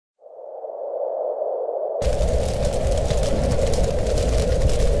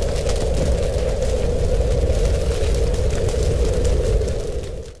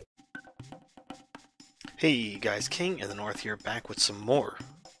Hey guys, King in the North here, back with some more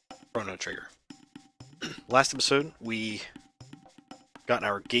Chrono Trigger. Last episode, we got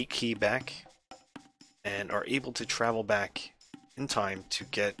our gate key back and are able to travel back in time to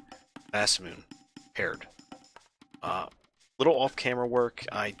get Masamune paired. Little off-camera work,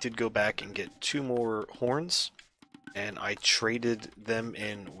 I did go back and get 2 more horns, and I traded them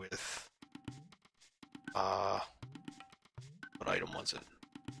in with, what item was it?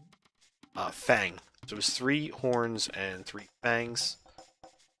 Fang. So it was 3 horns and 3 fangs.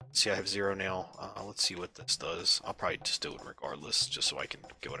 See, I have 0 now. Let's see what this does. I'll probably just do it regardless, just so I can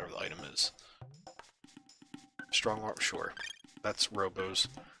get whatever the item is. Strong arm, sure. That's Robo's.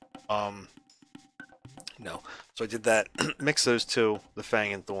 No. So I did that, mix those 2, the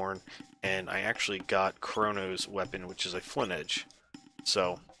Fang and Thorn, and I actually got Chrono's weapon, which is a Flint Edge.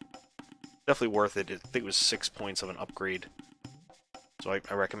 So, definitely worth it. I think it was 6 points of an upgrade. So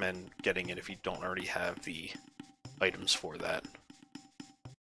I recommend getting it if you don't already have the items for that.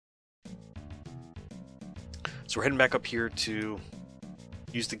 So we're heading back up here to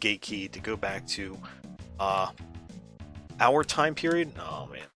use the gate key to go back to our time period. Oh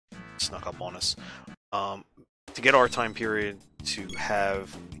man, it snuck up on us. To get our time period to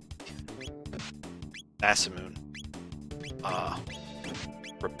have Masamune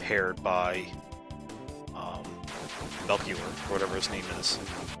repaired by Melchior, or whatever his name is.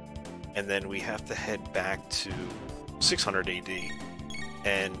 And then we have to head back to 600 AD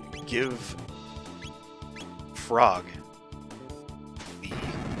and give Frog the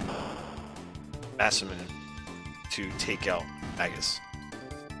Masamune to take out Magus.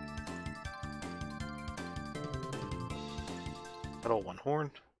 Metal 1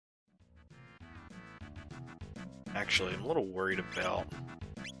 horn. Actually, I'm a little worried about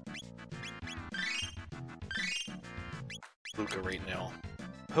Luca right now.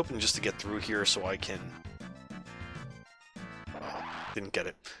 I'm hoping just to get through here so I can didn't get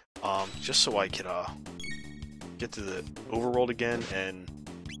it. Just so I could get to the overworld again and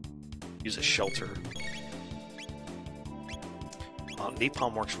use a shelter.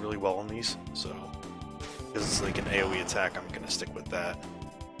 Napalm works really well on these, so because it's like an AoE attack, I'm gonna stick with that.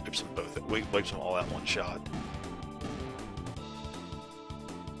 Wipes them both. Wipes them all at one shot.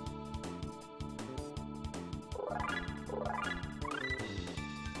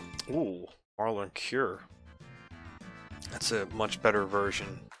 Ooh, Marlon Cure. That's a much better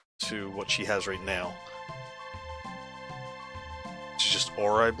version to what she has right now. It's just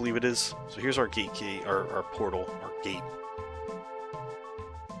Aura, I believe it is. So here's our gate key, our portal, our gate.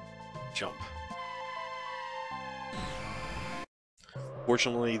 Jump.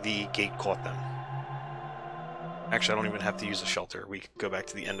 Fortunately, the gate caught them. Actually, I don't even have to use a shelter. We can go back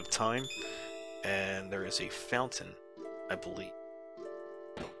to the end of time, and there is a fountain, I believe,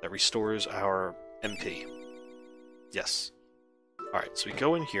 that restores our MP. Yes. Alright, so we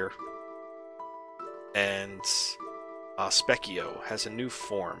go in here, and Specchio has a new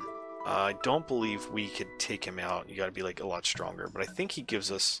form. I don't believe we could take him out. You gotta be like a lot stronger, but I think he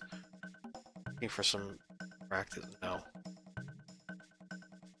gives us... looking for some practice. No.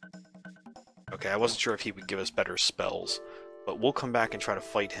 Okay, I wasn't sure if he would give us better spells, but we'll come back and try to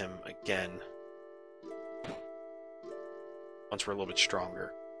fight him again once we're a little bit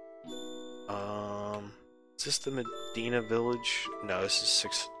stronger. Is this the Medina village? No, this is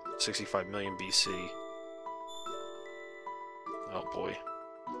 65 million BC. Oh boy.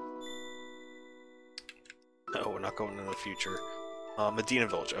 No, we're not going into the future. Medina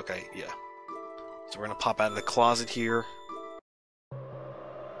village, okay, yeah. So we're gonna pop out of the closet here,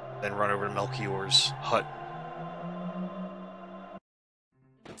 then run over to Melchior's hut.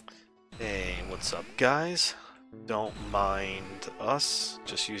 Hey, what's up, guys? Don't mind us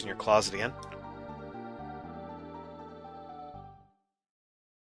just using your closet again.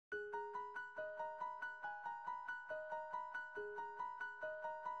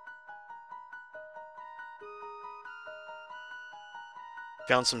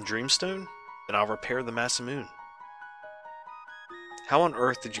 Found some Dreamstone? Then I'll repair the Masamune. How on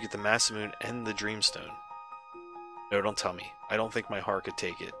earth did you get the Masamune and the Dreamstone? No, don't tell me. I don't think my heart could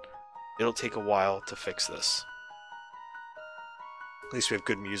take it. It'll take a while to fix this. At least we have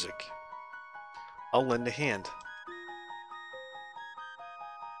good music. I'll lend a hand.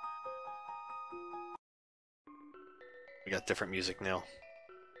 We got different music now.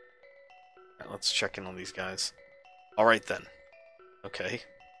 Alright, let's check in on these guys. Alright then. Okay.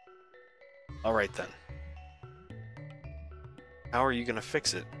 Alright then. How are you gonna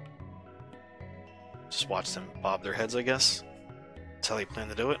fix it? Just watch them bob their heads, I guess? That's how they plan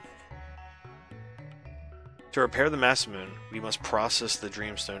to do it? To repair the Masamune, we must process the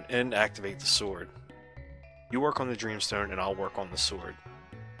Dreamstone and activate the sword. You work on the Dreamstone, and I'll work on the sword.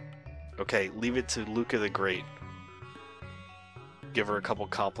 Okay, leave it to Luca the Great. Give her a couple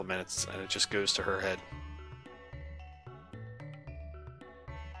compliments, and it just goes to her head.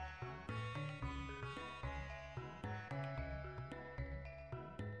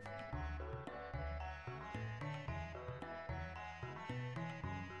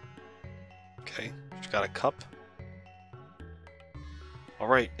 Okay, she got a cup.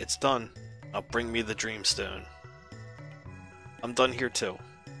 Alright, it's done. Now bring me the Dreamstone. I'm done here too.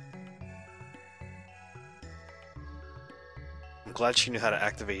 I'm glad she knew how to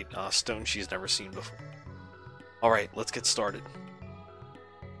activate stone she's never seen before. Alright, let's get started.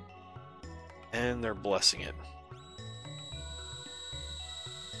 And they're blessing it.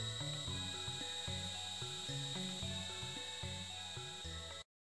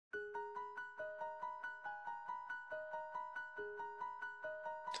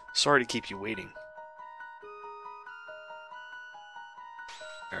 Sorry to keep you waiting.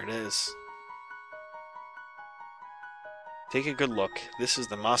 There it is. Take a good look. This is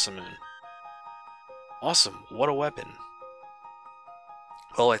the Masamune. Awesome, what a weapon.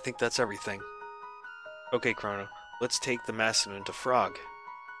 Well, I think that's everything. Okay, Chrono, let's take the Masamune to Frog.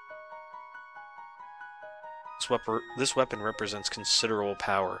 This weapon represents considerable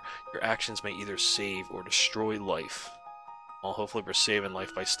power. Your actions may either save or destroy life. Well, hopefully we're saving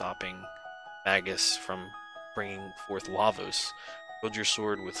life by stopping Magus from bringing forth Lavos. Build your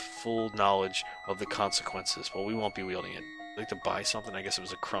sword with full knowledge of the consequences. Well, we won't be wielding it. I'd like to buy something. I guess it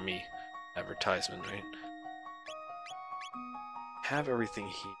was a crummy advertisement, right? Have everything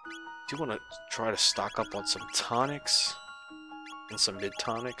here. Do you want to try to stock up on some tonics and some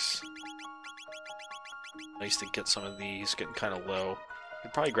mid-tonics? Nice to get some of these, getting kind of low.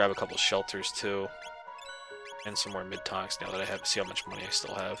 Could probably grab a couple shelters too. And some more mid-tonics now that I have. See how much money I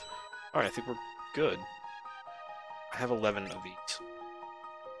still have. Alright, I think we're good. I have 11 of these.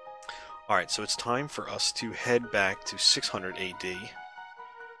 Alright, so it's time for us to head back to 600 AD to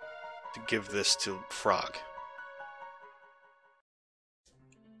give this to Frog.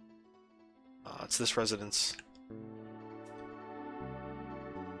 It's this residence.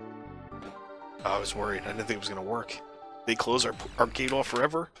 I was worried. I didn't think it was going to work. They close our gate off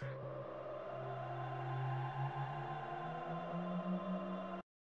forever?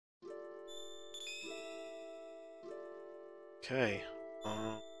 Okay.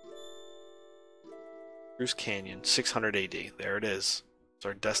 Bruce Canyon, 600 AD. There it is. It's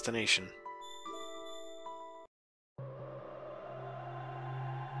our destination.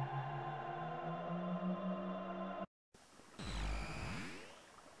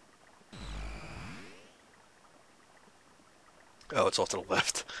 Oh, it's off to the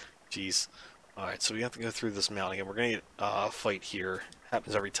left. Jeez. Alright, so we have to go through this mountain again. We're going to get a fight here.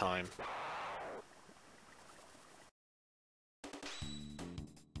 Happens every time.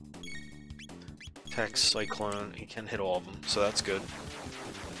 Attack, Cyclone. He can hit all of them, so that's good.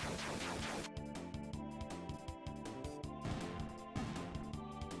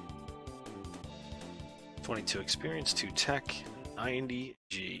 $22 experience, 2 tech, 90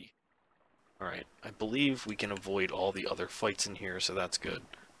 G. Alright, I believe we can avoid all the other fights in here, so that's good.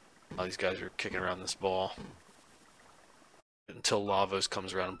 All these guys are kicking around this ball. Until Lavos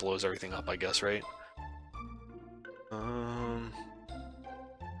comes around and blows everything up, I guess, right?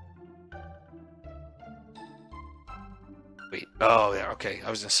 Wait, oh yeah, okay.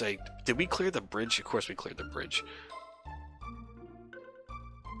 I was gonna say, did we clear the bridge? Of course we cleared the bridge.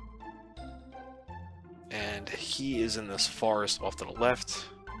 And he is in this forest off to the left.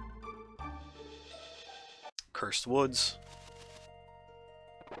 Cursed Woods.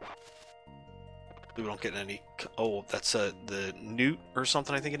 We don't get any... Oh, that's the newt or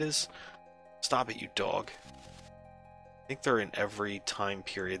something, I think it is. Stop it, you dog. I think they're in every time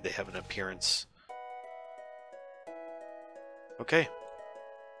period they have an appearance. Okay.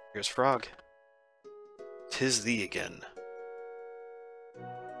 Here's Frog. 'Tis thee again.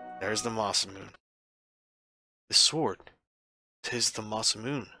 There's the Masamune. The sword. 'Tis the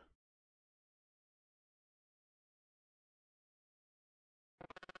Masamune.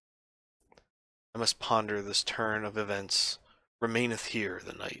 I must ponder this turn of events. Remaineth here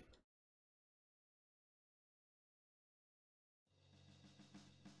the night.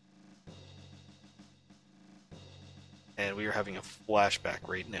 And we are having a flashback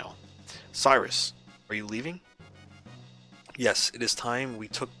right now. Cyrus, are you leaving? Yes, it is time we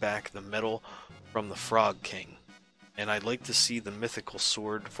took back the medal from the Frog King, and I'd like to see the mythical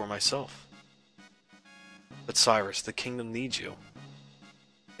sword for myself. But Cyrus, the kingdom needs you.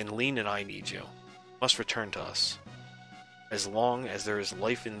 And Lean and I need you. Must return to us. As long as there is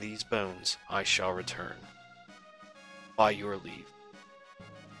life in these bones, I shall return. By your leave.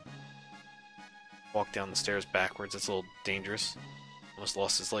 Walk down the stairs backwards. It's a little dangerous. Almost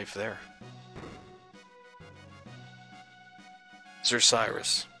lost his life there. Sir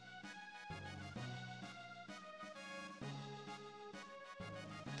Cyrus.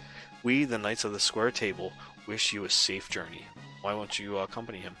 We, the Knights of the Square Table, wish you a safe journey. Why won't you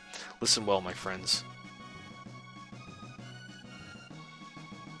accompany him? Listen well, my friends.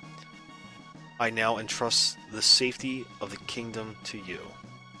 I now entrust the safety of the kingdom to you.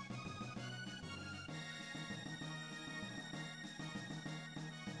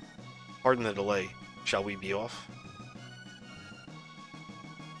 Pardon the delay. Shall we be off?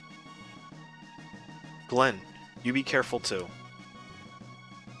 Glenn, you be careful too.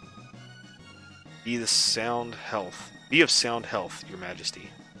 Be of sound health, Your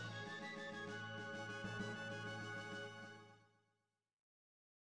Majesty.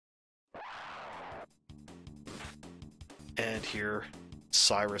 And here,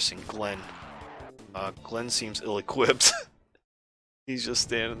 Cyrus and Glenn. Glenn seems ill-equipped. He's just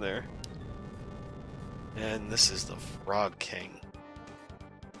standing there. And this is the Frog King.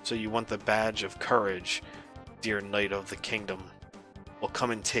 So you want the badge of courage, dear Knight of the Kingdom. Well,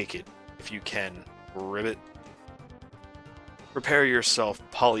 come and take it, if you can, Ribbit. Prepare yourself,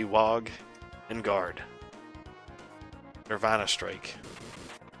 Pollywog, and guard. Nirvana Strike.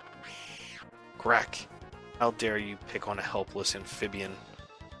 Crack. How dare you pick on a helpless amphibian?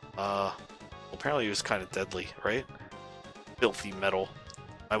 Well, apparently he was kind of deadly, right? Filthy metal.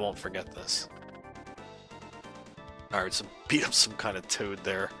 I won't forget this. Alright, so beat up some kind of toad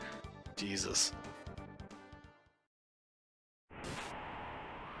there. Jesus.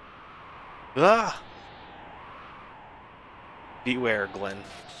 Ah! Beware, Glenn.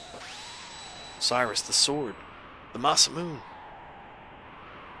 Cyrus, the sword. The Masamune.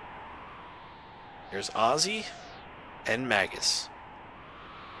 Here's Ozzy and Magus.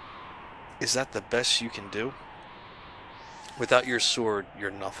 Is that the best you can do? Without your sword, you're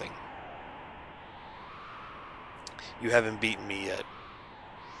nothing. You haven't beaten me yet.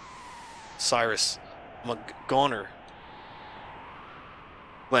 Cyrus, I'm a goner.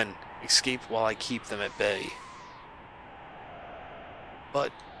 Glenn, escape while I keep them at bay.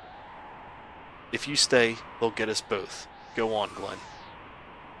 But if you stay, they'll get us both. Go on, Glenn.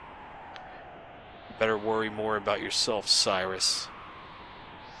 You better worry more about yourself, Cyrus.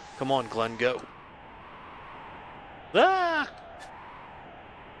 Come on, Glenn, go. Ah!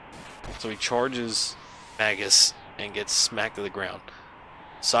 So he charges Magus and gets smacked to the ground.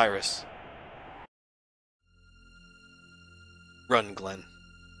 Cyrus. Run, Glenn.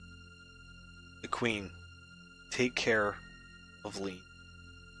 The Queen. Take care of Lee.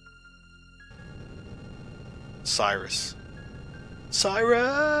 Cyrus.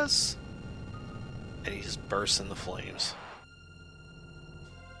 Cyrus! And he just bursts into flames.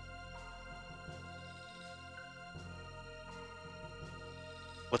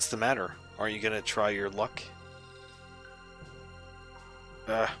 What's the matter? Aren't you gonna try your luck?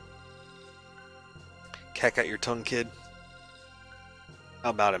 Cack out your tongue, kid.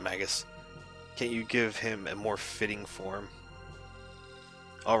 How about it, Magus? Can't you give him a more fitting form?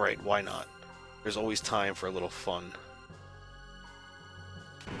 Alright, why not? There's always time for a little fun.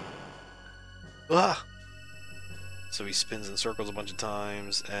 Ah! So he spins in circles a bunch of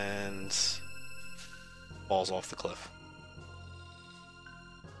times and falls off the cliff.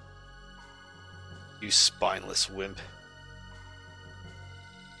 You spineless wimp.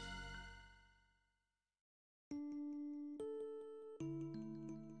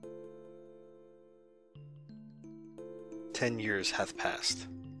 "10 years hath passed.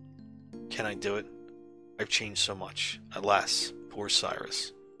 Can I do it? I've changed so much. Alas, poor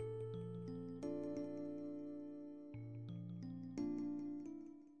Cyrus."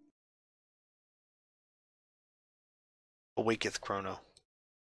 Awaketh Chrono.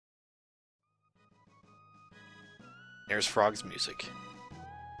 There's Frog's music.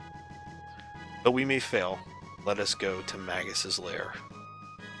 Though we may fail, let us go to Magus's lair.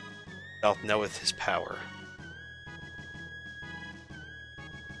 Thou knoweth his power.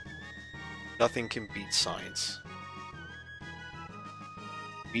 Nothing can beat science.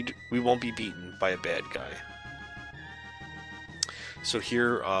 We won't be beaten by a bad guy. So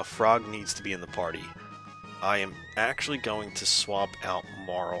here, Frog needs to be in the party. I am actually going to swap out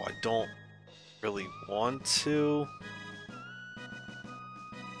Marl. I don't really want to.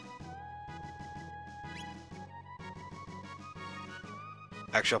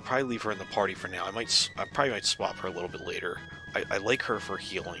 Actually, I'll probably leave her in the party for now. I probably might swap her a little bit later. I like her for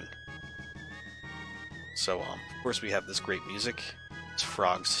healing. So, of course we have this great music. It's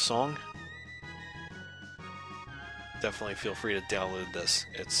Frog's song. definitely feel free to download this.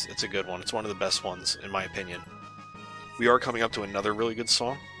 It's a good one. It's one of the best ones, in my opinion. We are coming up to another really good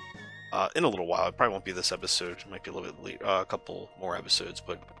song in a little while. It probably won't be this episode. It might be a little bit late, a couple more episodes,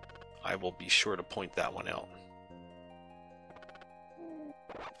 but I will be sure to point that one out.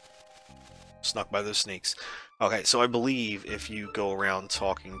 Snuck by those snakes. Okay, so I believe if you go around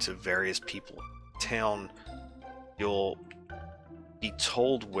talking to various people in town, you'll be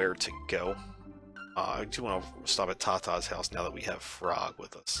told where to go. I do want to stop at Tata's house now that we have Frog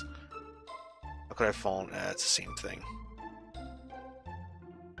with us. How could I have fallen? It's the same thing.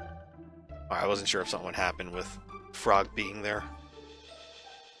 I wasn't sure if something would happen with Frog being there.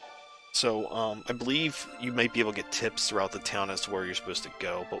 So, I believe you might be able to get tips throughout the town as to where you're supposed to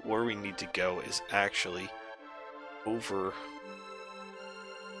go, but where we need to go is actually over...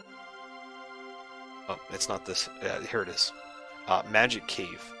 Oh, it's not this. Here it is. Magic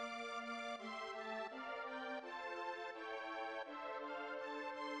Cave.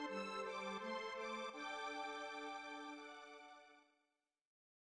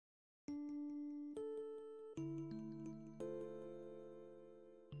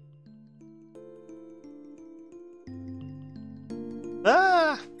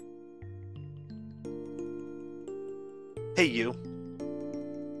 Ah! Hey, you.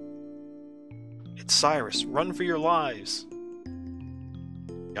 It's Cyrus. Run for your lives.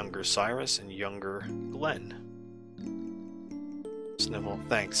 Younger Cyrus and younger Glenn. Snivel.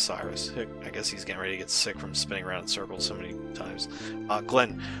 Thanks, Cyrus. I guess he's getting ready to get sick from spinning around in circles so many times.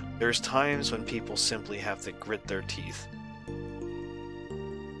 Glenn, there's times when people simply have to grit their teeth.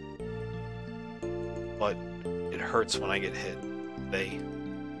 But it hurts when I get hit.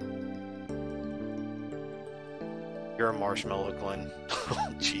 You're a marshmallow, Glenn.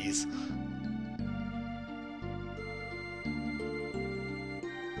 Oh, jeez.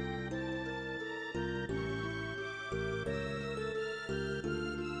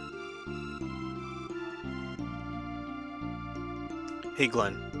 Hey,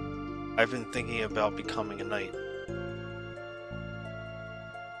 Glenn. I've been thinking about becoming a knight.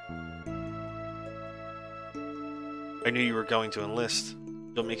 I knew you were going to enlist.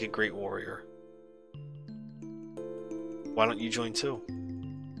 You'll make a great warrior. Why don't you join too?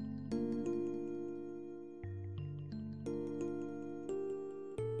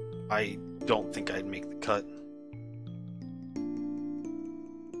 I don't think I'd make the cut.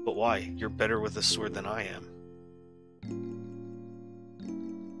 But why? You're better with a sword than I am.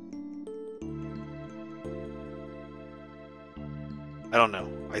 I don't know.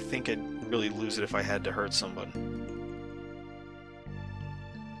 I think I'd really lose it if I had to hurt somebody.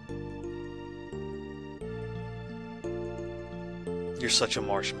 You're such a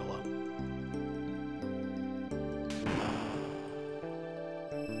marshmallow.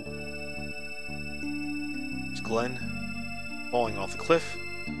 It's Glenn falling off the cliff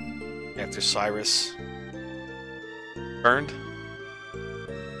after Cyrus burned.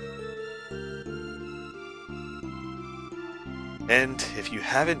 And if you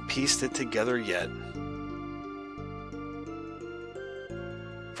haven't pieced it together yet,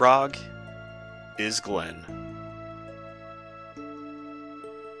 Frog is Glenn.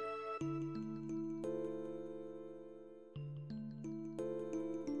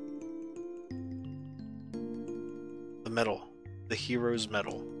 Medal, the hero's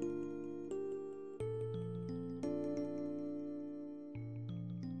medal.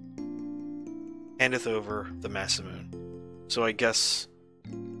 Handeth over the Masamune. So I guess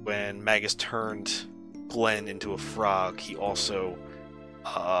when Magus turned Glenn into a frog, he also,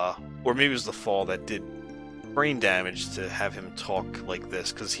 or maybe it was the fall that did brain damage to have him talk like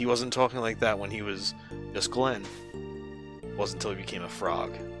this, because he wasn't talking like that when he was just Glenn. It wasn't until he became a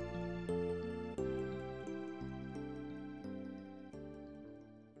frog.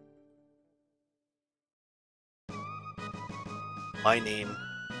 My name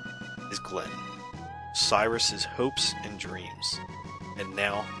is Glenn, Cyrus's hopes and dreams, and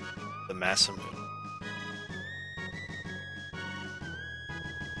now the Masamune.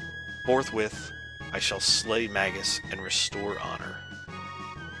 Forthwith, I shall slay Magus and restore honor.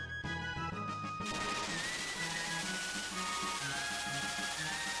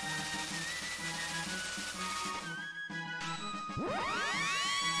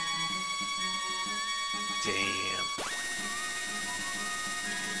 Damn.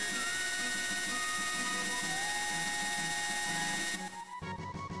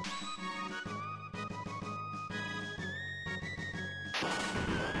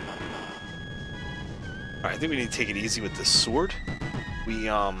 Alright, I think we need to take it easy with this sword.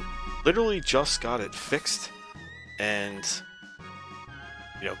 We, literally just got it fixed, and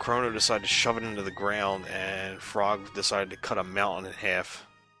You know, Chrono decided to shove it into the ground, and Frog decided to cut a mountain in half.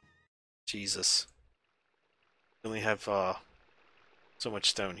 Jesus. We only have so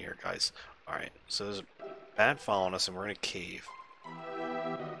much stone here, guys. Alright, so there's a bat following us, and we're in a cave.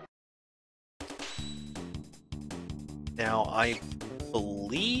 Now, I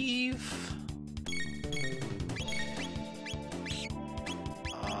believe...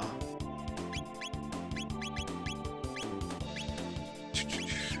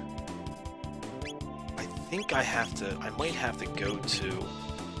 I think I might have to go to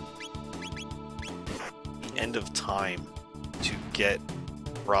the end of time to get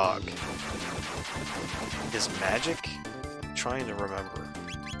Frog. His magic? I'm trying to remember.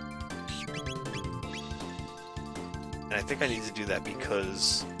 And I think I need to do that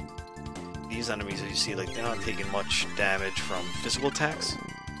because these enemies that you see, like, they're not taking much damage from physical attacks.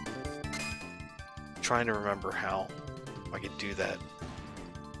 I'm trying to remember how I could do that.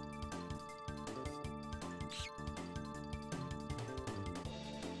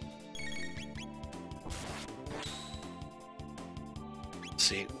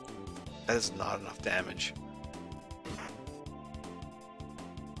 See, that is not enough damage.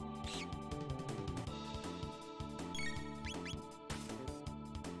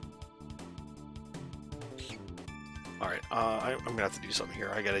 Alright, I'm gonna have to do something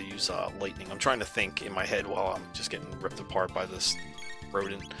here. I gotta use lightning. I'm trying to think in my head while I'm just getting ripped apart by this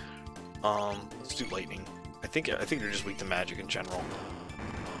rodent. Let's do lightning. I think they're just weak to magic in general.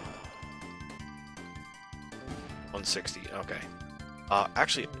 160, okay.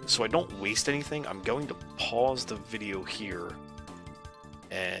 Actually, so I don't waste anything, I'm going to pause the video here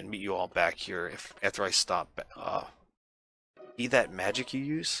and meet you all back here after I stop. Be that magic you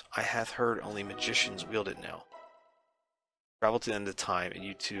use? I have heard only magicians wield it now. Travel to the end of time and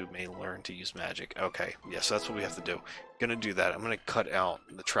you too may learn to use magic. Okay, yeah, so that's what we have to do. Gonna do that. I'm gonna cut out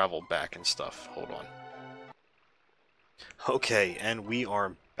the travel back and stuff. Hold on. Okay, and we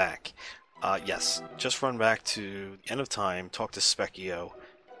are back. Yes, just run back to the end of time, talk to Specchio,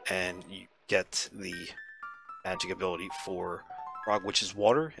 and you get the magic ability for Frog, which is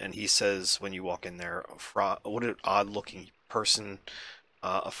water, and he says when you walk in there, frog, what an odd-looking person,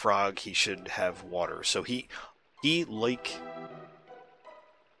 a frog, he should have water. So he like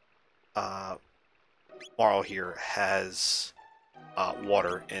Marl here, has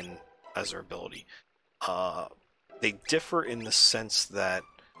water in as their ability. They differ in the sense that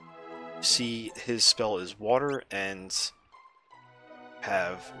see his spell is water and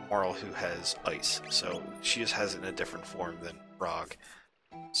have Marl who has ice, so she just has it in a different form than Frog.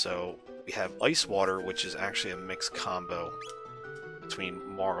 So we have ice water, which is actually a mixed combo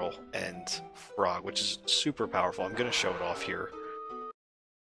between Marl and Frog, which is super powerful. I'm going to show it off here.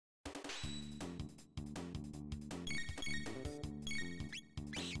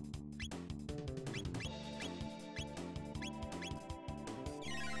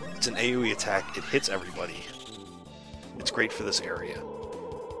 It's an AoE attack, it hits everybody. It's great for this area.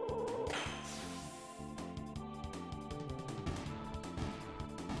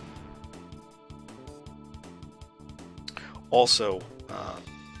 Also,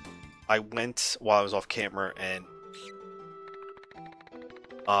 I went while I was off camera and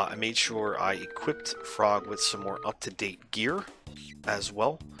I made sure I equipped Frog with some more up-to-date gear as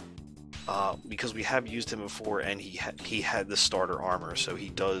well. Because we have used him before and he had the starter armor, so he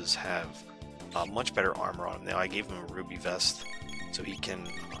does have much better armor on him. Now I gave him a ruby vest so he can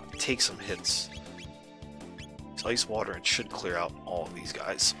take some hits. It's ice water, it should clear out all of these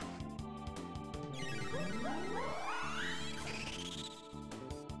guys.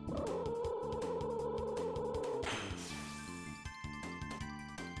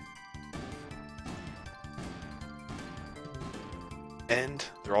 And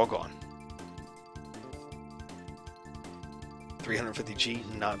they're all gone.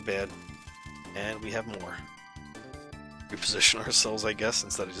 350G, not bad. And we have more. Reposition ourselves, I guess,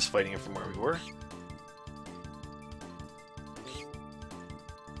 instead of just fighting it from where we were.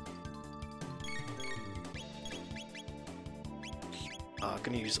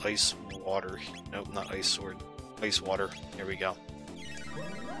 Gonna use ice water. Nope, not ice sword. Ice water. Here we go.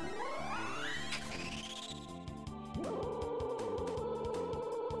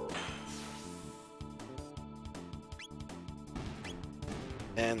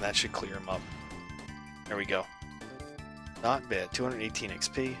 And that should clear him up. There we go. Not bad. 218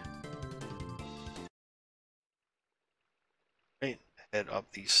 XP. Right. Head up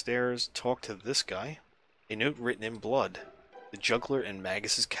these stairs. Talk to this guy. A note written in blood. The juggler in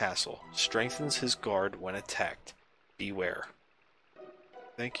Magus's castle. Strengthens his guard when attacked. Beware.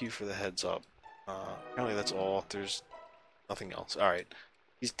 Thank you for the heads up. Apparently that's all. There's nothing else. Alright.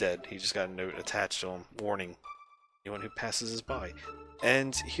 He's dead. He just got a note attached to him. Warning. Anyone who passes us by.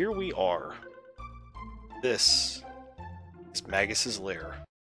 And here we are. This is Magus's lair.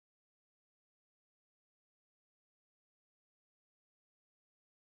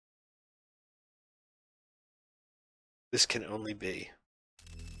 This can only be.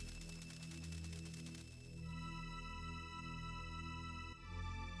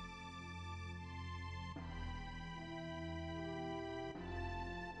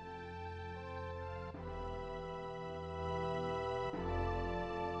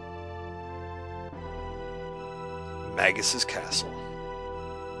 Magus's castle.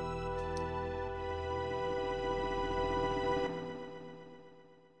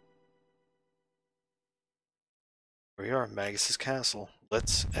 Here we are, Magus's castle.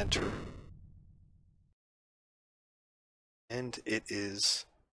 Let's enter. And it is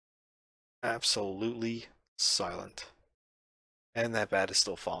absolutely silent. And that bat is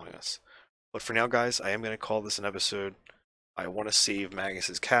still following us. But for now, guys, I am going to call this an episode. I want to save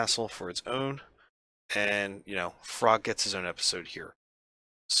Magus's castle for its own. And, you know, Frog gets his own episode here.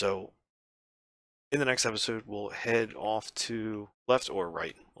 So, in the next episode, we'll head off to left or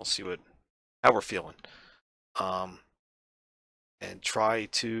right. We'll see how we're feeling. And try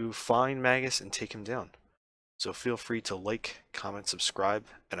to find Magus and take him down. So feel free to like, comment, subscribe,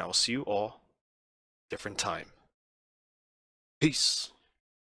 and I will see you all different time. Peace.